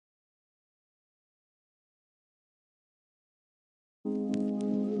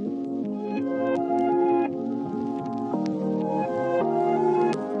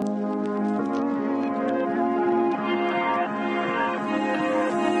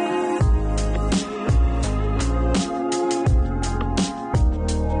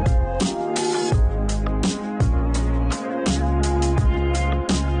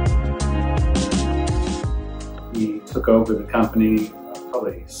over the company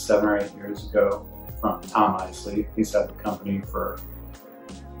probably 7 or 8 years ago from Tom Eisele. He's had the company for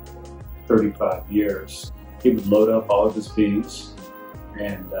 35 years. He would load up all of his bees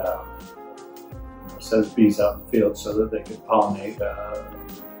and set his bees out in the field so that they could pollinate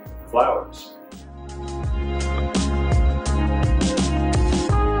flowers.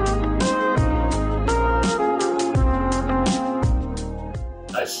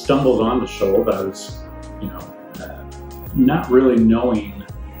 I stumbled onto Schold. I was, not really knowing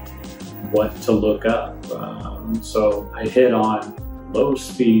what to look up. So I hit on low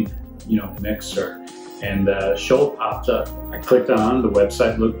speed, mixer, and Schold popped up. I clicked on, the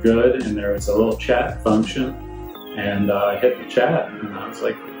website looked good, and there was a little chat function, and I hit the chat, and I was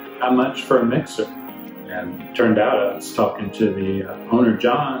like, how much for a mixer? And it turned out I was talking to the owner,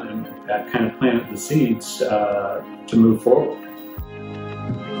 John, and that kind of planted the seeds to move forward.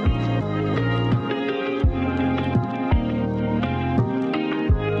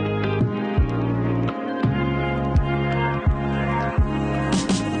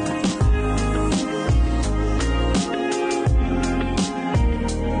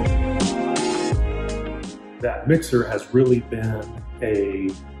 That mixer has really been a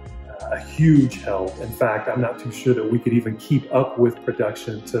huge help. In fact, I'm not too sure that we could even keep up with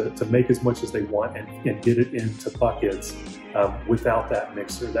production to make as much as they want and get it into buckets without that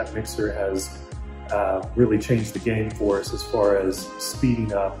mixer. That mixer has really changed the game for us as far as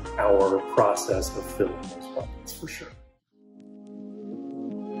speeding up our process of filling those buckets, for sure.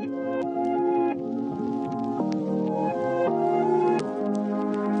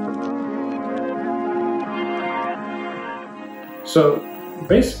 So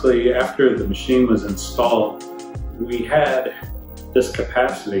basically, after the machine was installed, we had this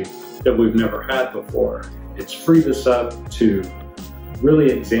capacity that we've never had before. It's freed us up to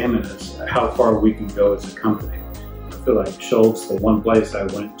really examine how far we can go as a company. I feel like Scold's the one place I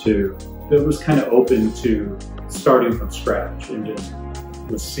went to that was kind of open to starting from scratch and just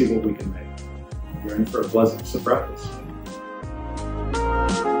let's see what we can make. You're in for a pleasant surprise.